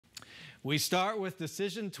We start with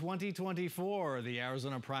Decision 2024. The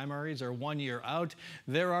Arizona primaries are 1 year out.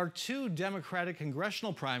 There are 2 Democratic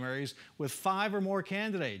congressional primaries with 5 or more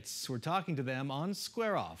candidates. We're talking to them on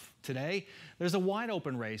Square Off. Today, there's a wide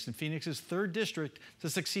open race in Phoenix's 3rd district to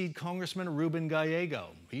succeed Congressman Ruben Gallego.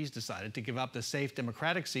 He's decided to give up the safe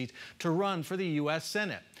Democratic seat to run for the U.S.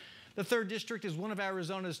 Senate. The 3rd district is one of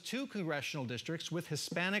Arizona's 2 congressional districts with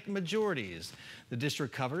Hispanic majorities. The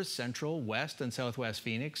district covers central, west, and southwest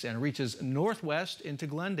Phoenix and reaches northwest into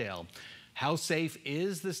Glendale. How safe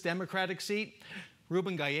is this Democratic seat?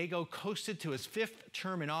 Ruben Gallego coasted to his 5th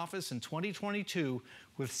term in office in 2022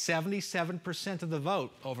 with 77% of the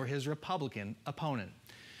vote over his Republican opponent.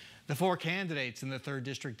 The 4 candidates in the 3rd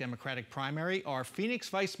district Democratic primary are Phoenix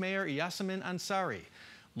Vice Mayor Yassamin Ansari,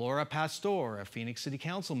 Laura Pastor, a Phoenix City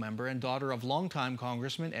Council member and daughter of longtime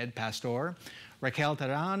Congressman Ed Pastor, Raquel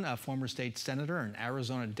Terán, a former state senator and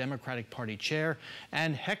Arizona Democratic Party chair,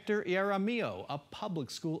 and Hector Jaramillo, a public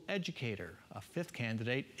school educator. A 5th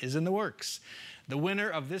candidate is in the works. The winner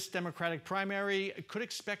of this Democratic primary could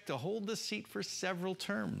expect to hold the seat for several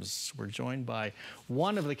terms. We're joined by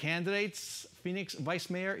one of the candidates, Phoenix Vice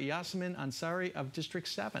Mayor Yassamin Ansari of District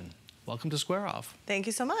 7. Welcome to Square Off. Thank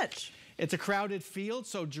you so much. It's a crowded field,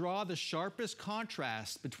 so draw the sharpest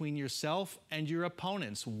contrast between yourself and your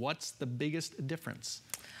opponents. What's the biggest difference?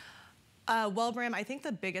 Well, Bram, I think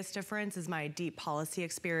the biggest difference is my deep policy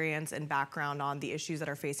experience and background on the issues that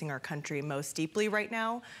are facing our country most deeply right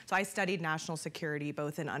now. So I studied national security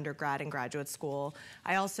both in undergrad and graduate school.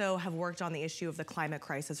 I also have worked on the issue of the climate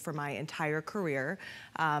crisis for my entire career.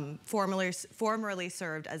 Formerly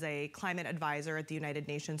served as a climate advisor at the United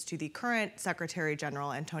Nations to the current Secretary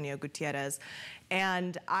General, Antonio Gutierrez.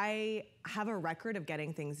 And I have a record of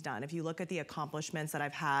getting things done. If you look at the accomplishments that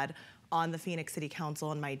I've had on the Phoenix City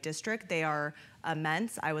Council in my district, they are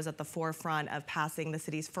immense. I was at the forefront of passing the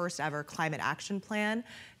city's first ever climate action plan,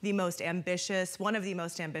 one of the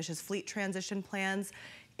most ambitious fleet transition plans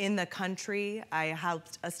in the country. I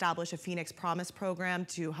helped establish a Phoenix Promise program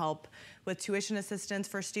to help with tuition assistance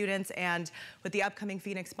for students, and with the upcoming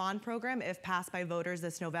Phoenix Bond program, if passed by voters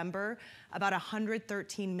this November, about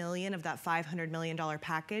 $113 million of that $500 million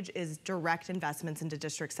package is direct investments into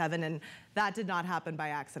District 7, and that did not happen by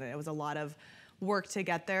accident. It was a lot of work to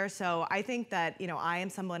get there. So I think that, I am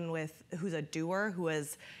someone who's a doer, who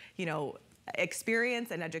has,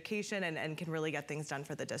 experience and education and can really get things done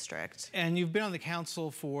for the district. And you've been on the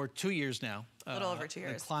council for 2 years now. A little over 2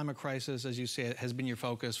 years. The climate crisis, as you say, has been your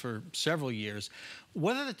focus for several years.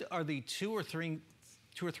 What are the two or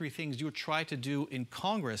three things you would try to do in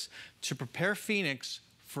Congress to prepare Phoenix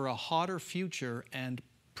for a hotter future and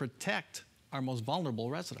protect our most vulnerable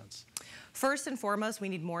residents? First and foremost, we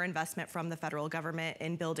need more investment from the federal government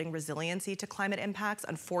in building resiliency to climate impacts.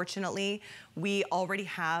 Unfortunately, we already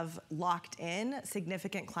have locked in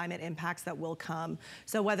significant climate impacts that will come.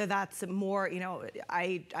 So whether that's more,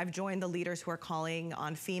 I've joined the leaders who are calling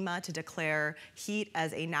on FEMA to declare heat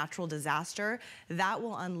as a natural disaster. That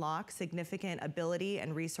will unlock significant ability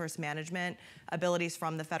and resource management abilities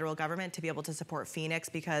from the federal government to be able to support Phoenix,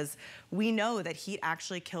 because we know that heat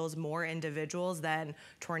actually kills more individuals than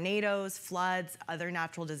tornadoes, floods, other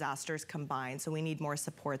natural disasters combined. So we need more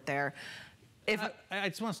support there. I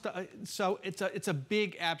just want to so it's a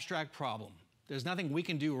big abstract problem. There's nothing we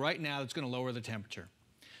can do right now that's going to lower the temperature.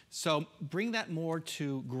 So bring that more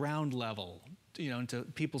to ground level, into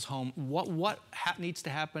people's home. What needs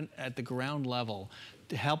to happen at the ground level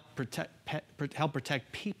to help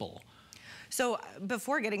protect people? So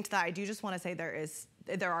before getting to that, I do just want to say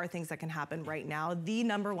there are things that can happen right now. The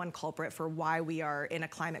 #1 culprit for why we are in a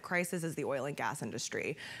climate crisis is the oil and gas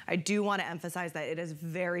industry. I do want to emphasize that it is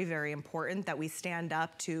very, very important that we stand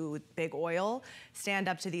up to big oil, stand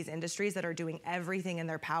up to these industries that are doing everything in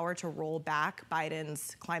their power to roll back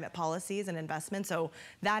Biden's climate policies and investments. So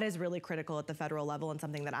that is really critical at the federal level and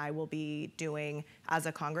something that I will be doing as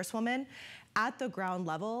a Congresswoman. At the ground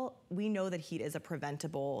level, we know that heat deaths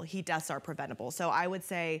are preventable. So I would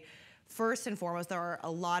say, first and foremost, there are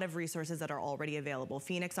a lot of resources that are already available.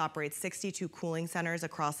 Phoenix operates 62 cooling centers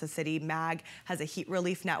across the city. MAG has a heat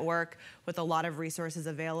relief network with a lot of resources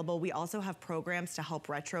available. We also have programs to help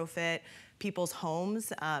retrofit people's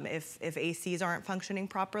homes if ACs aren't functioning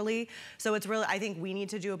properly. So it's really, I think we need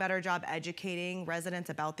to do a better job educating residents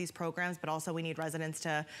about these programs, but also we need residents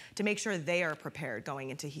to make sure they are prepared going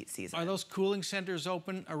into heat season. Are those cooling centers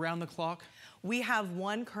open around the clock? We have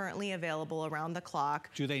one currently available around the clock.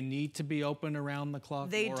 Do they need to be open around the clock?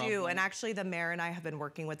 They do, and actually the mayor and I have been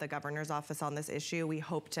working with the governor's office on this issue. We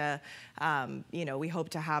hope to,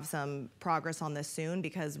 have some progress on this soon,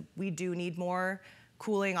 because we do need more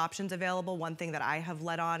cooling options available. One thing that I have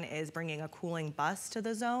led on is bringing a cooling bus to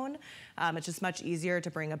the zone. It's just much easier to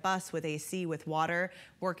bring a bus with AC, with water,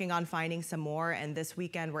 working on finding some more. And this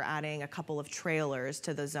weekend, we're adding a couple of trailers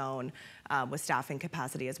to the zone with staffing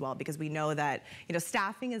capacity as well, because we know that,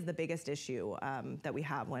 staffing is the biggest issue that we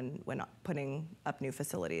have when putting up new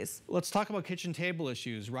facilities. Let's talk about kitchen table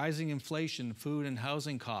issues. Rising inflation, food and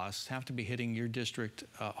housing costs have to be hitting your district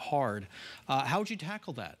hard. How would you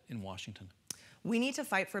tackle that in Washington? We need to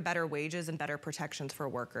fight for better wages and better protections for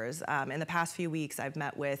workers. In the past few weeks, I've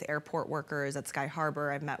met with airport workers at Sky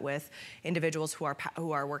Harbor. I've met with individuals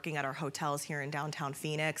who are working at our hotels here in downtown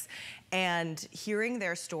Phoenix, and hearing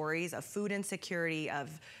their stories of food insecurity,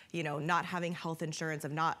 of not having health insurance,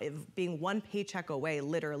 of being one paycheck away,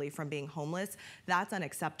 literally, from being homeless. That's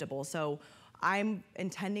unacceptable. So I'm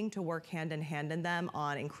intending to work hand in hand in them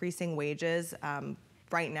on increasing wages.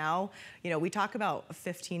 Right now, we talk about a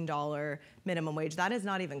 $15 minimum wage. That is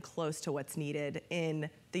not even close to what's needed in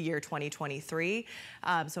the year 2023.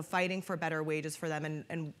 So fighting for better wages for them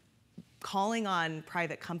and calling on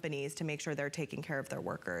private companies to make sure they're taking care of their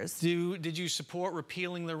workers. Did you support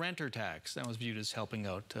repealing the renter tax? That was viewed as helping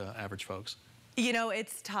out average folks.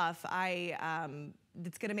 It's tough.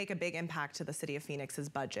 It's going to make a big impact to the city of Phoenix's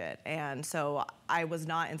budget. And so I was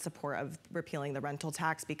not in support of repealing the rental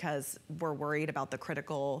tax because we're worried about the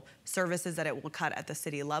critical services that it will cut at the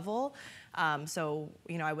city level. So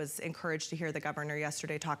I was encouraged to hear the governor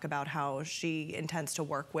yesterday talk about how she intends to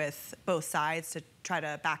work with both sides to try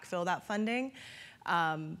to backfill that funding.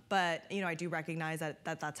 But I do recognize that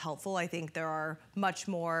that's helpful. I think there are much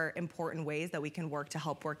more important ways that we can work to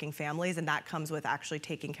help working families, and that comes with actually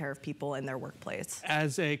taking care of people in their workplace.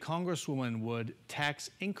 As a congresswoman, would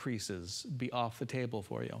tax increases be off the table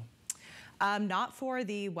for you? Not for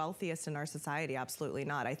the wealthiest in our society, absolutely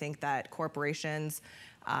not. I think that corporations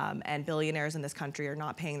and billionaires in this country are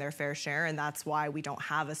not paying their fair share, and that's why we don't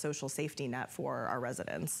have a social safety net for our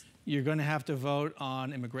residents. You're going to have to vote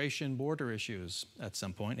on immigration border issues at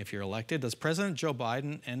some point if you're elected. Does President Joe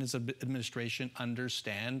Biden and his administration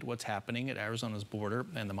understand what's happening at Arizona's border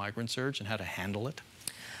and the migrant surge and how to handle it?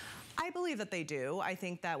 I believe that they do. I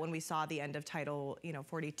think that when we saw the end of Title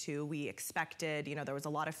 42, we expected, there was a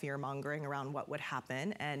lot of fear mongering around what would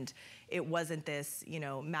happen, and it wasn't this,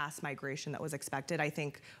 mass migration that was expected. I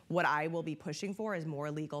think what I will be pushing for is more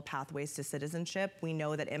legal pathways to citizenship. We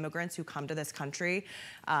know that immigrants who come to this country,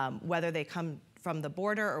 whether they come from the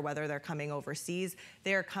border or whether they're coming overseas,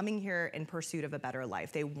 they are coming here in pursuit of a better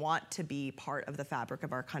life. They want to be part of the fabric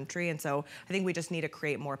of our country. And so I think we just need to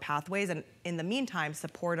create more pathways, and in the meantime,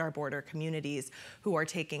 support our border communities who are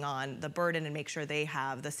taking on the burden and make sure they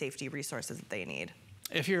have the safety resources that they need.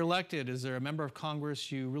 If you're elected, is there a member of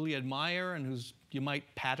Congress you really admire and who's you might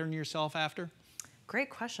pattern yourself after? Great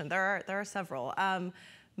question. There are several.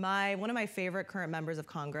 One of my favorite current members of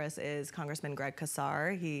Congress is Congressman Greg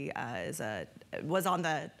Casar. He was on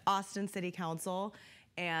the Austin City Council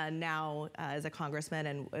and now is a congressman,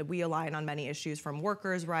 and we align on many issues from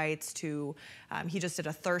workers' rights to, he just did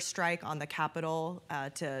a thirst strike on the Capitol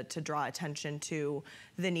to draw attention to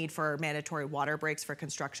the need for mandatory water breaks for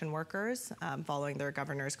construction workers following their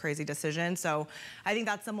governor's crazy decision. So I think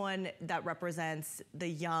that's someone that represents the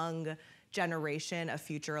young generation of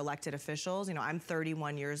future elected officials. I'm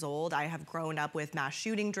 31 years old. I have grown up with mass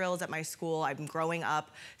shooting drills at my school. I'm growing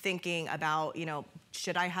up thinking about,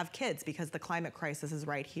 should I have kids because the climate crisis is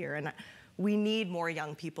right here. And we need more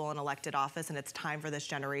young people in elected office, and it's time for this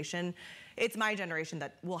generation. It's my generation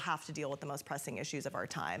that will have to deal with the most pressing issues of our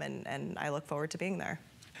time, and I look forward to being there.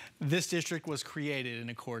 This district was created in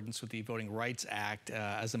accordance with the Voting Rights Act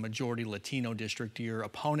as a majority Latino district. Your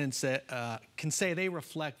opponents can say they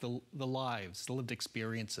reflect the lives, the lived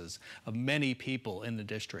experiences of many people in the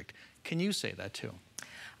district. Can you say that too?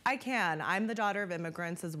 I can. I'm the daughter of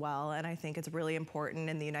immigrants as well, and I think it's really important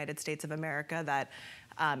in the United States of America that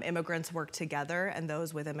immigrants work together and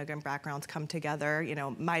those with immigrant backgrounds come together.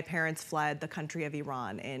 My parents fled the country of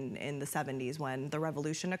Iran in the 70s when the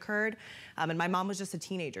revolution occurred, and my mom was just a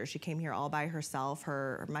teenager. She came here all by herself.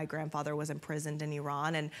 My grandfather was imprisoned in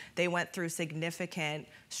Iran, and they went through significant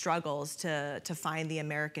struggles to find the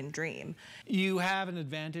American dream. You have an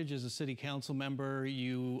advantage as a city council member.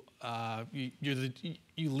 You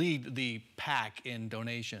lead the PAC in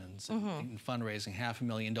donations and fundraising,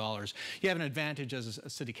 $500,000. You have an advantage as a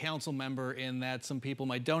city council member in that some people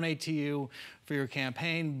might donate to you for your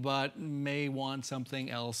campaign, but may want something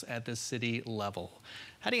else at the city level.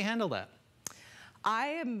 How do you handle that? I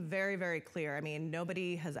am very, very clear. I mean,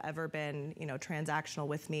 nobody has ever been, transactional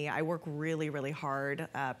with me. I work really, really hard.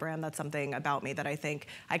 Bram, that's something about me that I think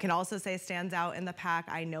I can also say stands out in the pack.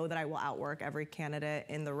 I know that I will outwork every candidate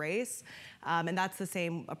in the race. And that's the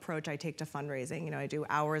same approach I take to fundraising. I do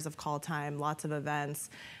hours of call time, lots of events,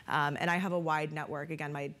 and I have a wide network.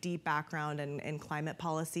 Again, my deep background in climate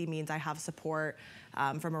policy means I have support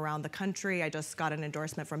from around the country. I just got an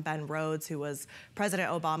endorsement from Ben Rhodes, who was President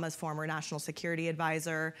Obama's former national security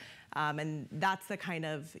advisor. And that's the kind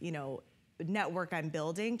of, network I'm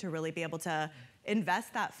building to really be able to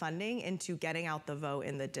invest that funding into getting out the vote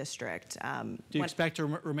in the district. Do you expect to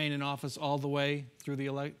remain in office all the way through the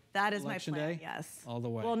election day? That is my plan, yes. All the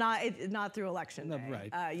way? Well, not through election day.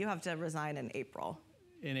 Right. You have to resign in April.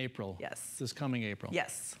 In April? Yes. This coming April?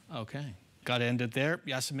 Yes. Okay. Got to end it there.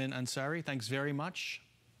 Yassamin Ansari, thanks very much.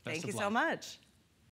 Thank you so much.